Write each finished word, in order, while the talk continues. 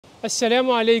Assalamu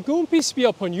alaikum, peace be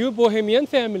upon you, Bohemian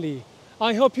Family.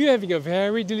 I hope you're having a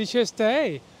very delicious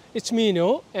day. It's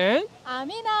Mino and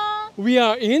Amina. we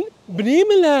are in Beni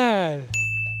Mellal.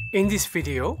 In this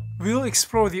video, we'll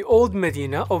explore the old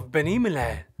Medina of Beni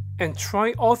Mellal and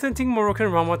try authentic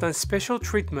Moroccan Ramadan special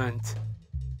treatment.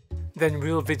 Then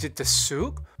we'll visit the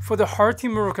souk for the hearty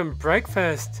Moroccan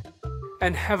breakfast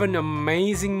and have an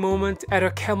amazing moment at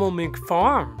a camel milk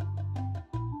farm.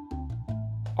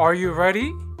 Are you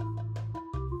ready?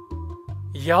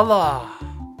 Yalla!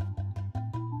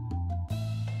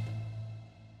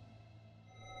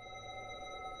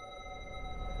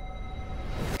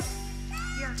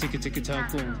 تيكي تيكي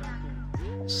تاكم.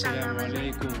 السلام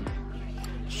عليكم.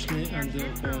 شنو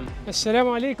عندكم؟ السلام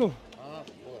عليكم.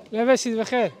 لاباس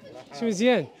بخير؟ شو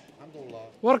مزيان؟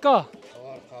 ورقة.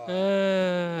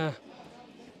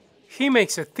 He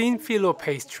makes a thin filo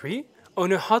pastry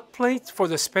on a hot plate for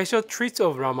the special treats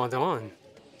of Ramadan.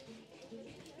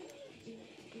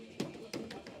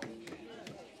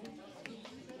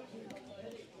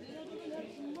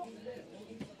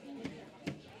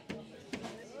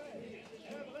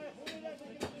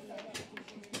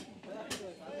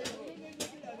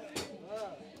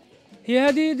 هي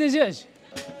هذه دجاج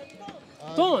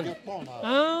طون طون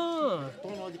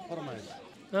هذيك فرماج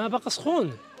باقي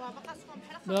سخون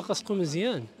باقي سخون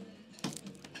مزيان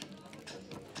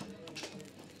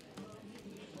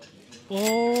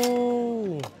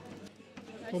اوه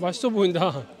وبعشتو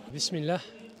بوندا بسم الله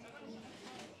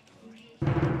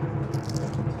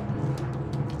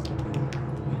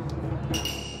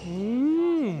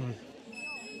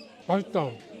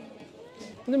맛있다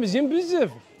근데 مزيان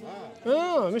بزاف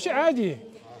ماشي عادي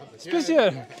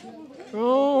سبيسيال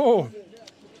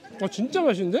진짜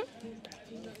맛있는데?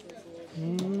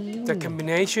 The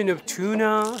combination of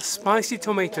tuna, spicy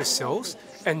tomato sauce,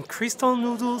 and crystal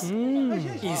noodles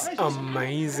is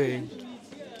amazing.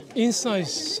 Inside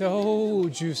so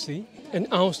juicy, and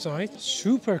outside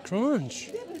super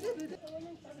crunch.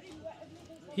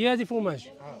 Here the fromage.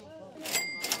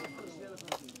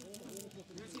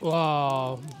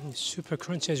 Wow, super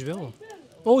crunchy as well.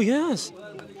 Oh yes,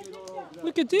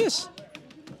 look at this.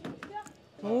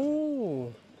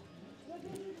 Oh,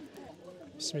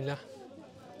 Bismillah.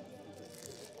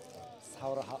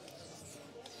 Saharaoui.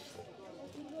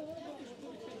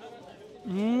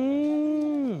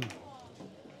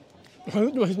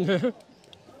 이것도 맛있네.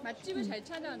 맛집을 잘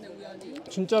찾아왔네 우연히.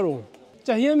 진짜로.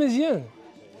 자, here مزيان.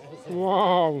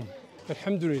 Wow,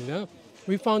 Alhamdulillah.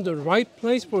 We found the right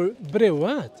place for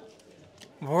brewat.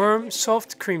 Warm,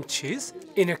 soft cream cheese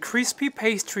in a crispy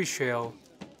pastry shell.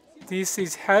 This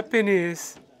is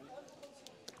happiness.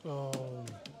 Oh.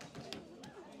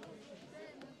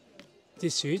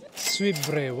 This is sweet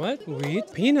brewat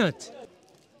with peanut.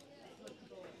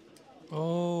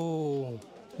 Oh,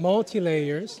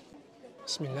 multi-layers.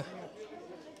 Bismillah.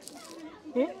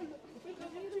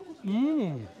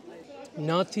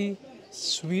 Nutty,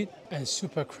 sweet, and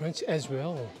super crunchy as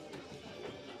well.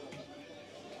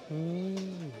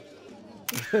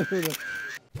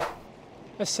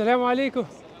 السلام عليكم.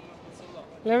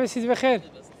 لاباس بخير؟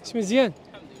 اش مزيان؟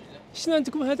 شنو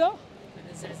عندكم هذا؟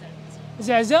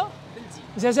 زعزع؟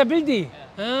 زعزع بلدي.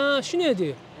 شنو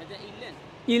هذه؟ هذا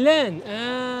إيلان.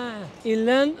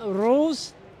 إيلان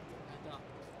روز.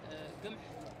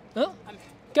 هذا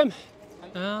قمح.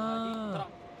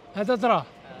 هذا ذرة.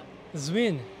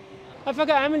 زوين. عفاك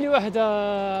عامل لي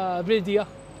واحدة بلدية.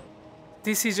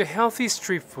 This is a healthy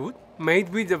street food made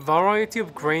with a variety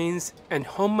of grains and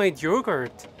homemade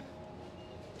yogurt.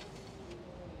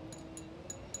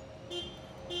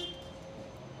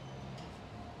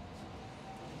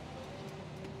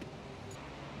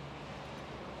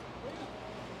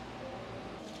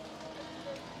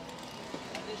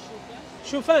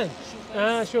 شوفان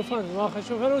شوفان واخا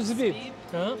شوفان وزبيب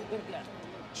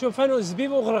شوفان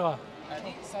وزبيب وغرغه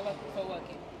هذه سلطة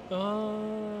فواكه.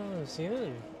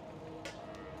 مزيان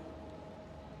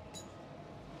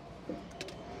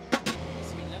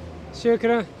بسم الله.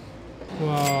 شكرا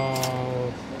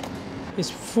واو It's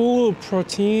full of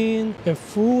protein and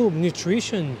full of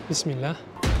nutrition. Bismillah.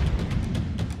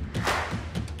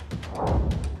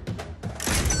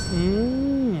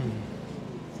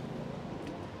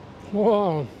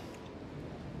 Wow.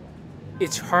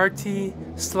 It's hearty,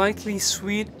 slightly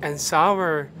sweet and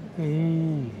sour,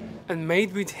 and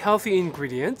made with healthy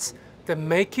ingredients that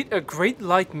make it a great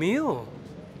light meal.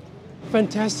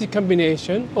 Fantastic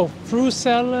combination of fruit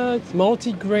salad,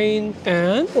 multigrain,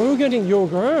 and organic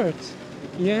yogurt.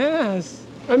 Yes.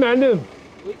 معلم.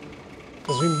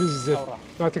 زين بزاف.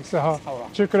 يعطيك الصحة.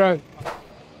 شكرا.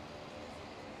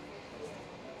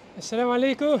 السلام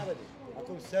عليكم.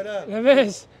 عليكم السلام.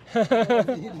 لاباس.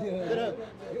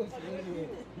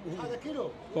 هذا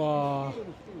كيلو. Wow.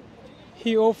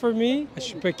 He offered me a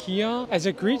shubakia as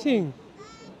a greeting.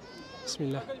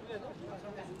 Bismillah.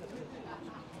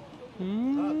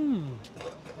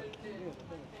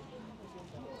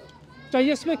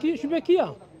 هي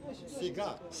شبكية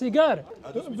سيجار. سيجار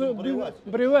بريوات.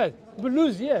 بريوات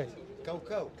بلوز ياك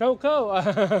كاوكاو. كاوكاو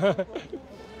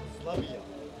صلابية.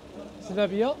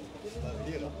 سلابية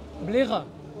بليغة. بليغة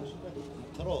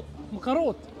مكروط.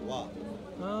 مكروط واه.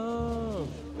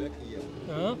 باكية.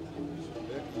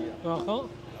 باكية. واخا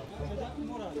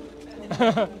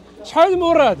شحال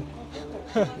مراد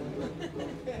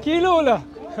كيلو ولا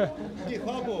كيف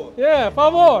فابور. يا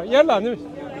بابو يلا نمشي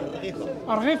رغيفة.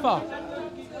 رغيفة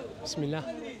بسم الله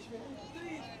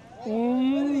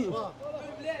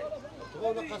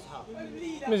تبغى نقصها.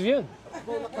 مزيان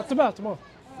طبع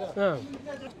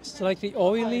slightly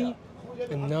oily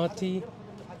and nutty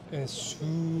and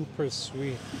super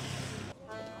sweet.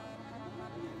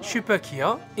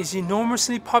 Shubakia is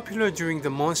enormously popular during the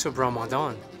months of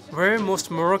Ramadan, where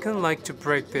most Moroccans like to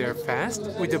break their fast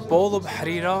with a bowl of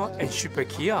harira and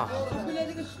shubakia.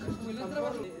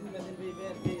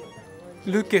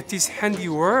 Look at this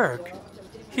handiwork.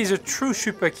 He's a true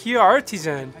shubakia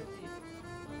artisan.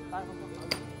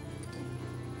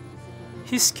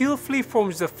 He skillfully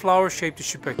forms the flower-shaped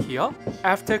shubakia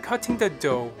after cutting the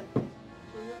dough.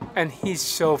 And he's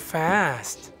so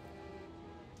fast.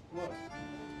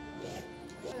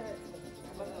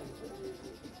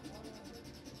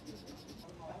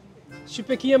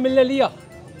 شبكية ملالية.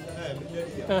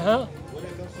 أها.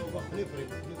 ولكن صوبة خليفري.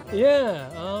 Yeah.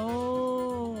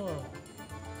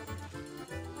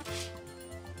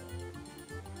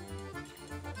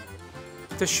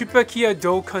 The shubakia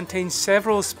dough contains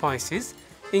several spices,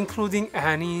 including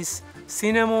anise,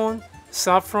 cinnamon,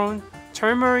 saffron,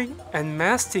 turmeric, and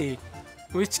mastic,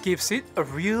 which gives it a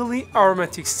really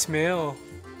aromatic smell.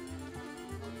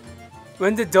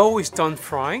 When the dough is done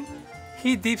frying,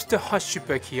 he dips the hot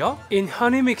shubakia in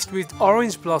honey mixed with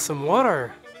orange blossom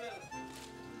water.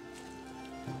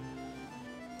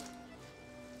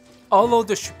 Allow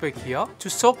the shubakia to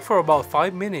soak for about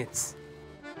 5 minutes.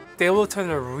 They will turn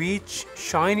a rich,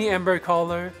 shiny amber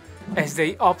color as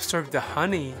they absorb the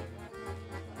honey.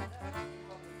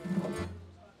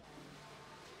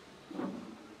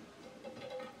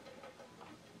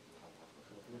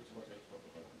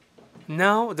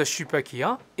 Now the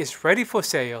shubakia is ready for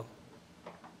sale.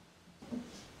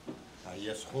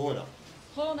 هي سخونة.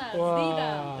 هنا Wow. جديدة.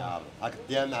 يلا هاك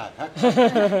ديها معك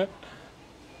هاك.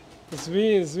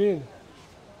 زوين.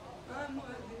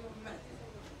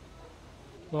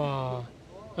 Wow.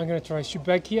 I'm gonna try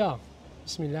shubakia.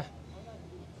 Bismillah.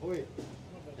 خوي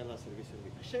يلا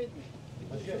سرقي.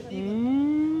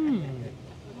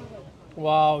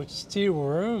 Wow, it's still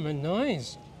warm and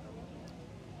nice.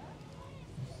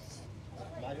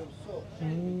 معلوم السوق.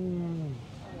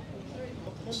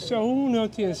 So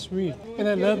nutty and sweet. And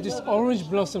I love this orange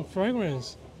blossom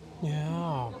fragrance.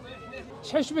 Yeah.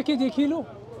 شحال شبكية ديال كيلو؟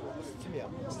 600.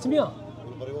 600.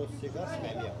 والبريوات السيجار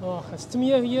 700. واخا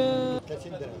 600 هي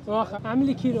 30 درهم. واخا عامل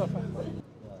لي كيلو واخا.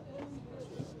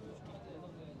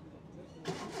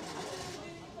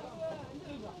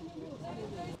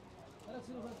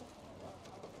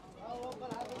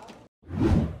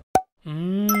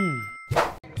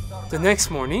 The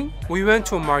next morning, we went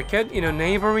to a market in a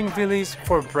neighboring village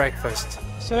for breakfast.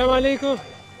 السلام عليكم.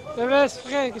 لاباس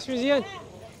بخير كيفاش مزيان؟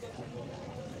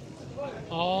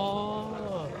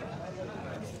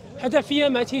 هذا فيها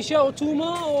مع تيشا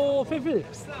وثومه وفلفل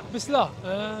بصله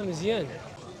مزيان.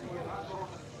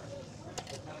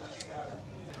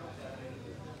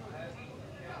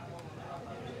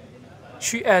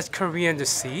 She adds coriander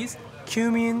seeds,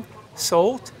 cumin,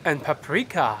 salt, and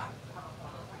paprika.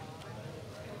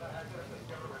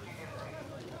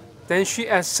 Then she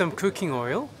adds some cooking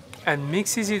oil and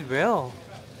mixes it well.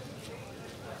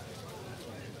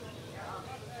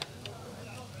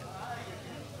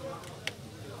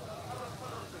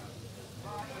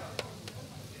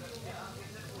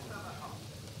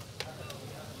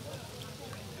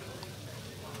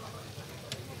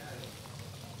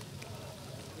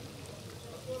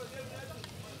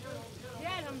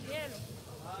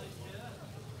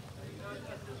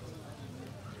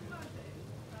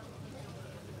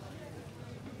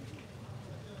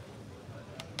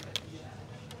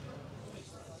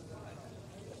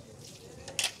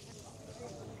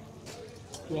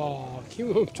 Wow,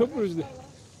 çok özledim.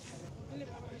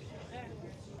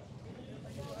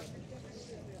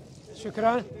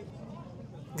 Shukran.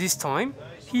 This time,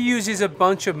 he uses a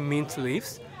bunch of mint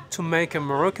leaves to make a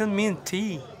Moroccan mint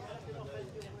tea.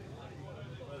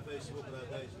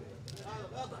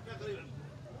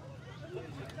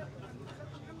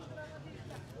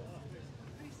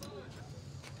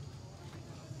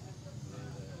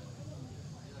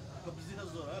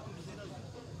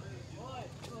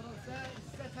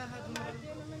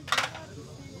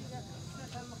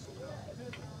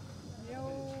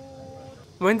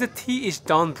 When the tea is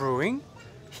done brewing,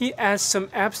 he adds some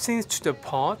absinthe to the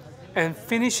pot and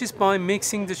finishes by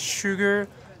mixing the sugar,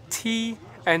 tea,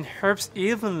 and herbs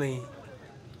evenly.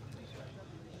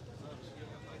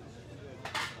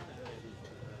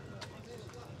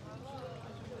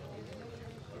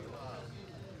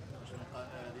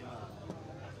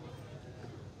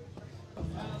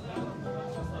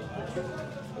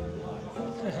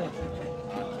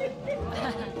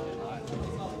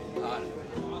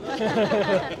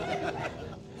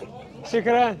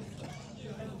 شكرا.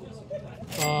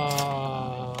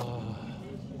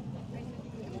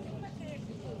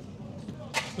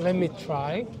 Let me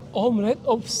try omelette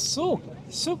of soup.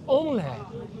 Soup omelette.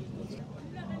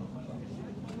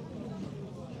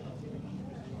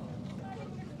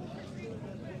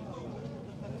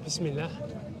 Bismillah.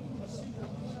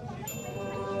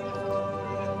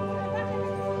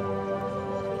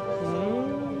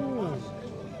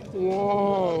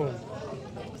 와,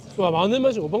 와 마늘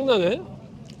맛이 오박 나네.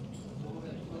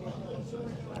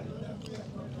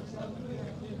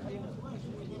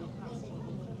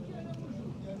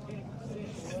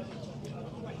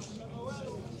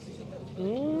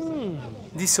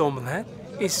 This omelette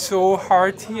is so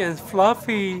hearty and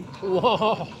fluffy.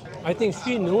 Wow, I think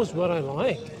she knows what I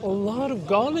like. A lot of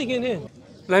garlic in it.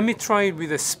 Let me try it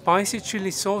with a spicy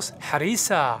chili sauce,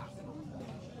 harissa.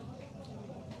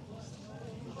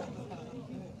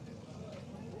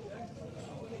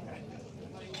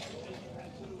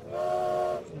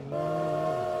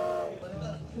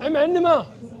 معلمة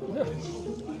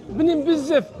بنين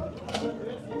بزاف.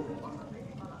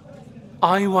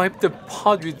 I wipe the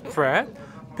pot with bread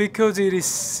because it is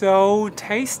so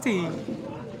tasty.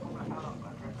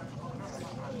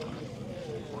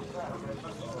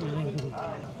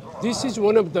 This is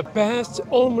one of the best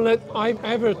omelette I've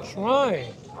ever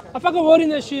tried. أفاق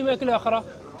ورينا شي ماكلة أخرى.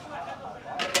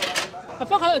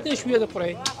 أفاق أعطيني شوية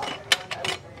دقري.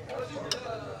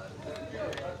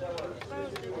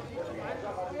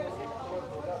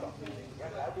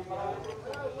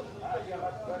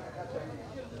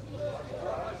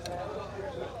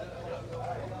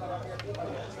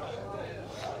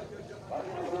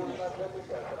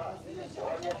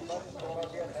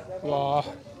 واه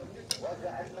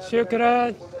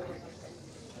شكرا.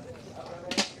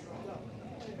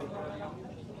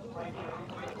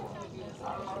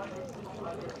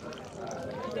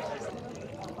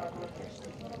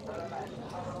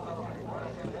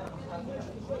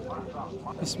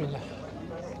 بسم الله.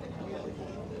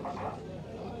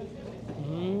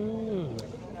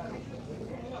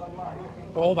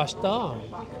 맛있다.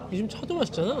 요즘 차도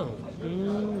맛있잖아.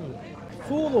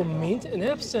 Full of mint and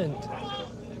absinthe.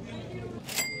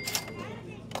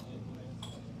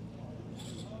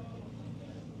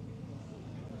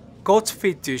 Goat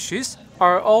feet dishes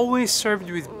are always served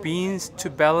with beans to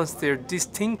balance their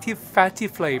distinctive fatty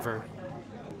flavor.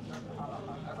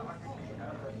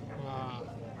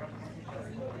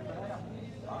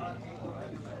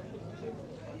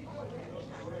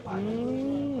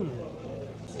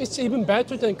 It's even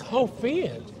better than cow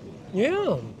feet.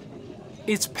 Yeah.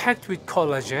 It's packed with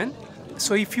collagen,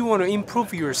 so if you want to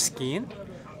improve your skin,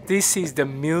 this is the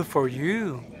meal for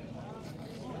you.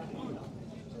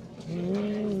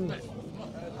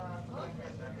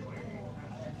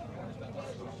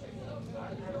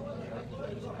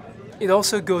 It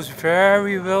also goes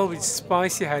very well with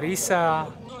spicy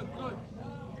harissa.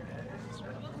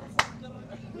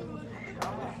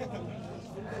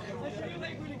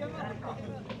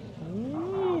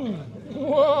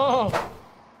 Wow.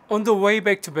 On the way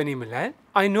back to Beni Mellal,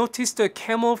 I noticed a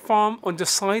camel farm on the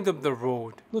side of the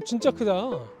road. 너 진짜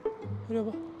크다. 이리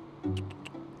와봐.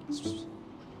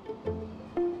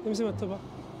 냄새 맡아봐.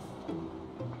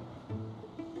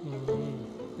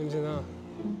 냄새나.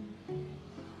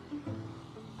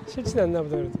 싫진 않나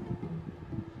보다 그래도.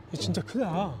 얘 진짜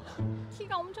크다.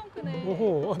 키가 엄청 크네.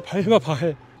 오호, 발 봐,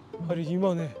 발. 발이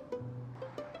이만해.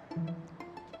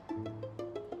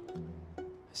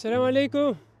 Assalamu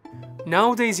alaikum.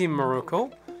 Nowadays in Morocco,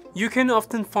 you can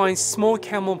often find small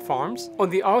camel farms on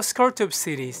the outskirts of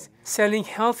cities selling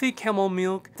healthy camel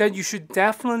milk that you should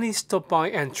definitely stop by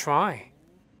and try.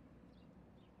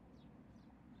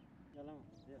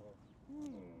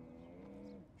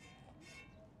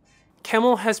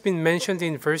 Camel has been mentioned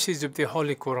in verses of the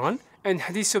Holy Quran and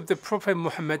hadiths of the Prophet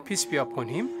Muhammad, peace be upon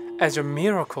him, as a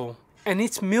miracle. and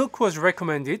its milk was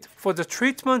recommended for the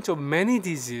treatment of many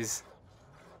diseases.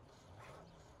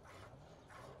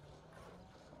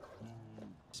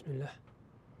 Bismillah.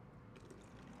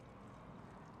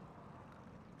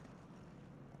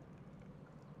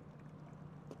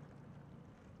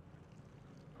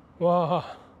 Wow,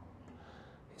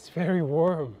 it's very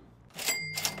warm.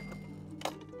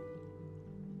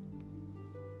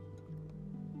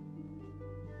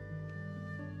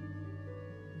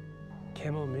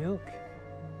 Camel milk.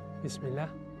 Bismillah.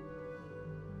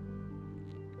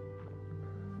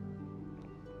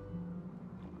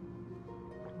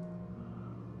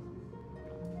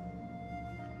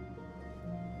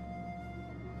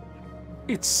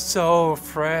 It's so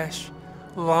fresh,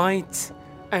 light,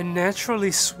 and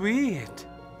naturally sweet.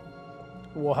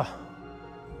 Wow.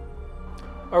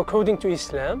 According to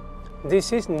Islam,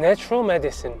 this is natural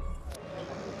medicine.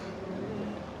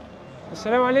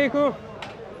 Assalamu alaikum.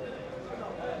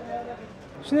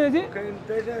 شنو هادي؟ كاين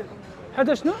دجاج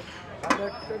هذا شنو؟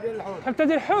 هذا ديال الحوت حتى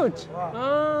ديال الحوت.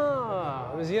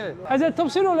 مزيان. هذا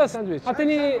توبسيل ولا ساندويتش؟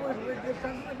 عطيني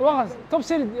واحد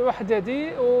توبسيل واحد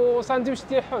هادي وساندويتش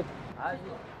ديال الحوت.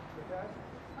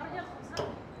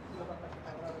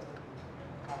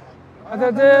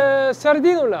 هذا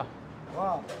سردين ولا؟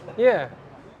 ياه.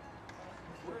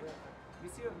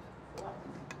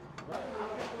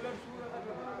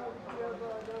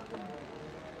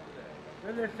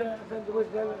 ساندويتش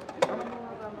ديال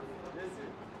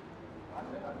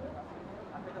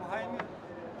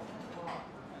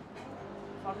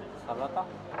سلطة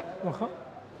واخا.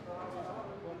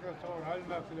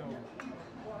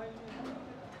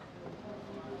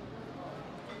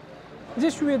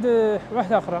 زيد شويه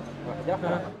واحده اخرى. واحدة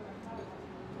أخرى.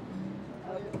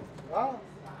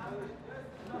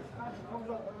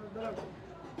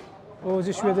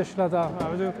 وزيد شويه ديال الشلاضه.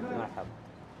 عاودوك. مرحبا.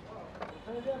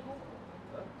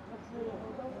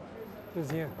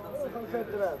 مزيان.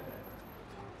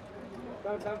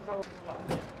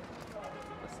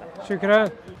 شكرا.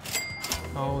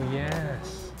 Oh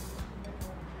yes.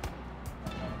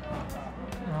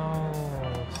 Oh,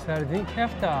 sardine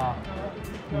kefta.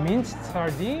 Minced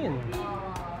sardine.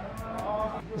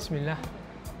 Bismillah.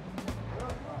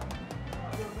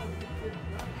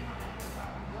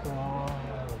 Wow.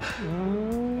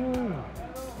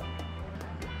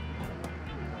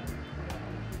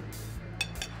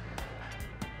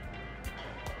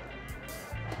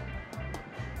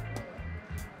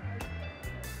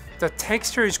 The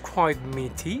texture is quite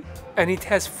meaty and it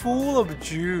has full of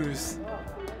juice.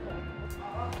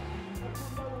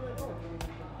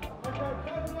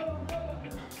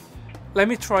 Let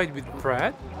me try it with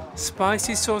bread,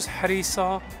 spicy sauce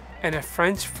harissa, and a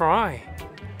French fry.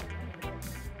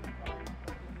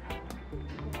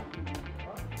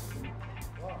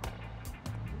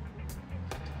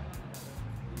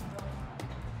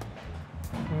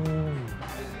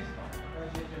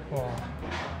 Wow.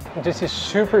 This is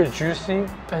super juicy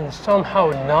and somehow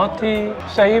nutty,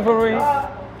 savory.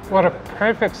 What a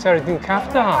perfect sardine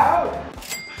kafta.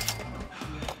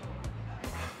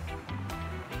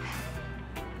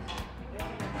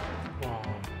 Wow.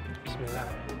 Bismillah.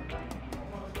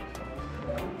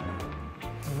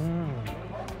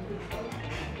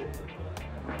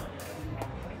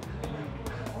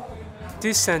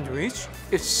 This sandwich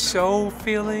is so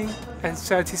filling and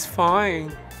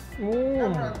satisfying.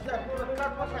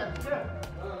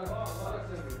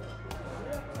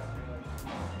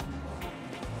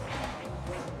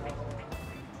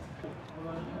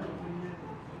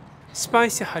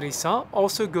 Spicy harissa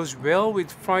also goes well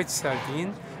with fried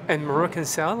sardine and Moroccan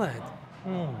salad.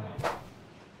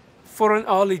 For an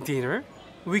early dinner,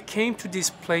 we came to this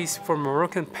place for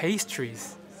Moroccan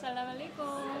pastries.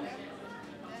 Assalamualaikum.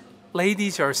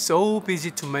 Ladies are so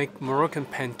busy to make Moroccan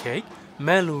pancake,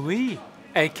 meloui,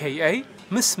 aka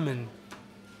mismin.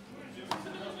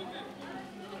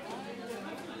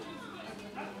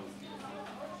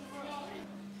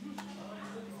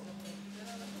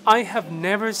 I have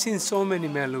never seen so many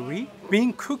meloui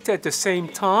being cooked at the same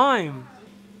time.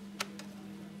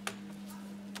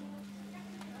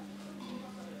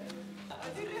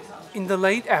 In the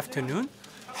late afternoon,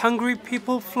 hungry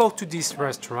people flock to this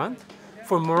restaurant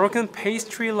for Moroccan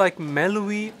pastry like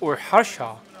meloui or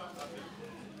harsha.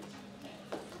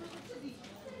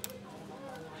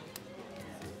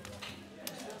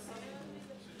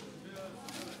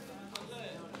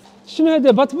 شنو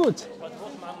هذا بطبوط؟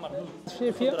 بطبوط معمر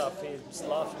فيه خضره فيه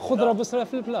بصله خضره بصله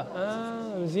فلفله.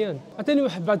 مزيان. عطيني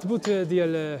واحد بطبوط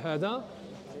ديال هذا.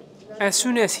 As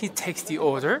soon as he takes the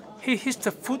order, he hits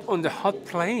the food on the hot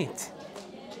plate.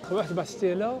 واحد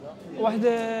باستيلا، واحد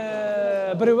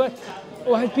بريوات،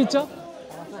 واحد بيتزا.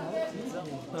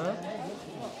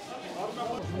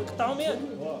 نقطعهم ياك.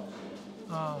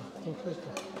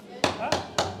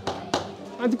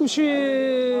 عندكم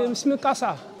شي مسمن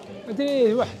قاصعة؟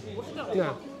 عندي واحد.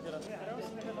 نعم.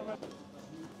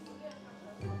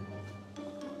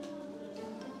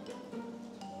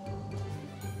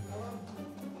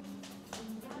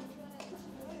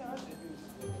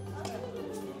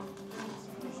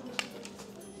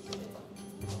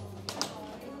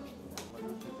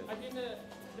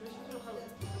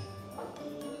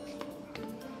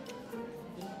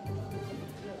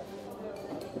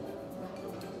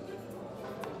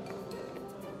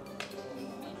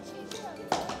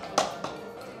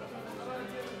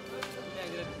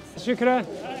 شكرا.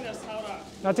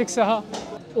 يعطيك الصحة.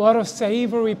 What a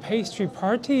savory pastry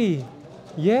party.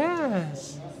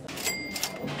 Yes.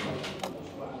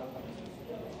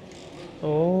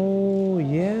 Oh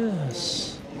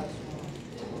yes.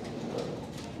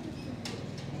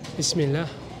 Bismillah.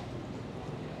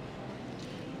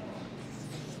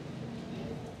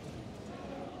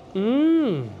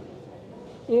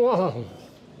 Wow.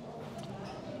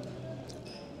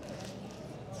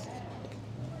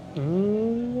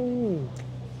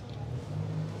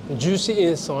 Juicy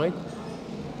inside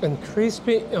and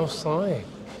crispy outside.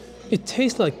 It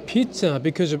tastes like pizza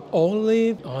because of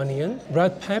olive, onion,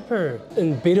 red pepper,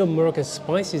 and bit of Moroccan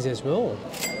spices as well.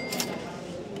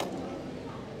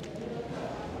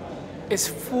 It's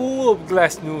full of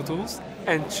glass noodles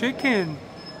and chicken.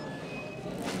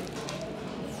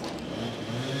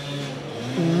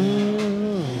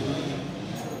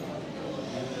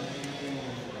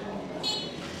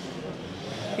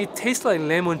 It tastes like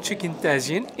lemon chicken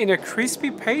tagine in a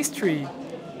crispy pastry.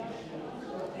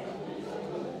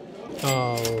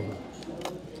 Oh.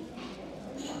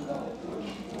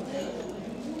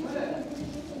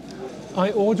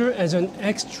 I order as an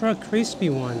extra crispy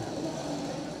one.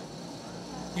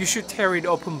 You should tear it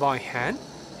open by hand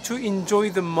to enjoy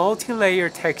the multi-layer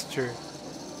texture.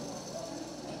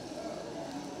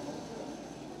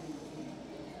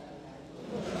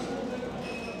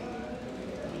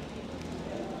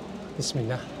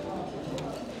 Bismillah.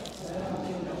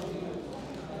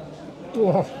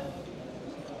 Wow.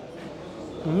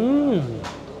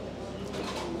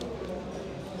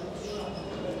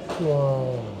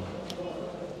 Wow.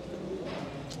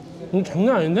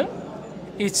 장난 아닌데?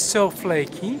 It's so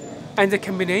flaky, and the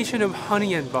combination of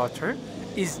honey and butter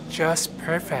is just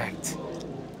perfect.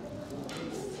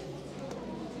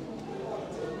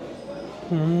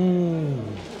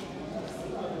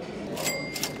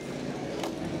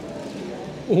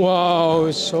 Wow,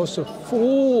 it's so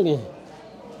full.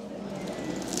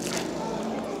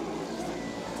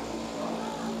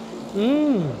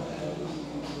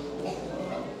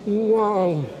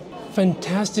 Wow,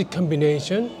 fantastic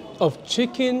combination of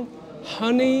chicken,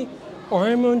 honey,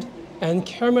 almond, and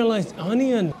caramelized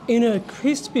onion in a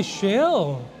crispy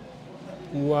shell.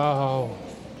 Wow.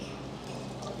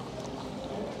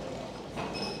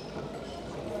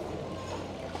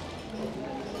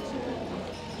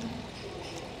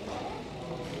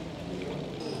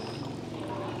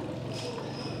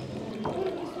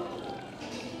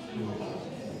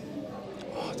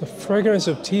 The fragrance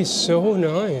of tea is so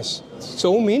nice,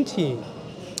 so minty.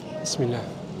 Bismillah.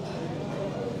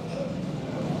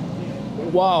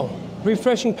 Wow,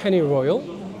 refreshing pennyroyal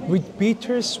with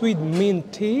bittersweet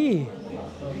mint tea.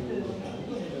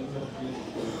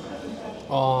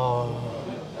 Oh,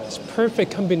 it's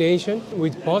perfect combination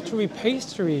with buttery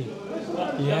pastry.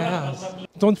 Yes.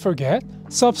 Don't forget,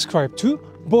 subscribe to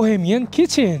Bohemian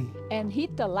Kitchen. And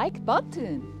hit the like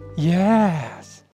button. Yes.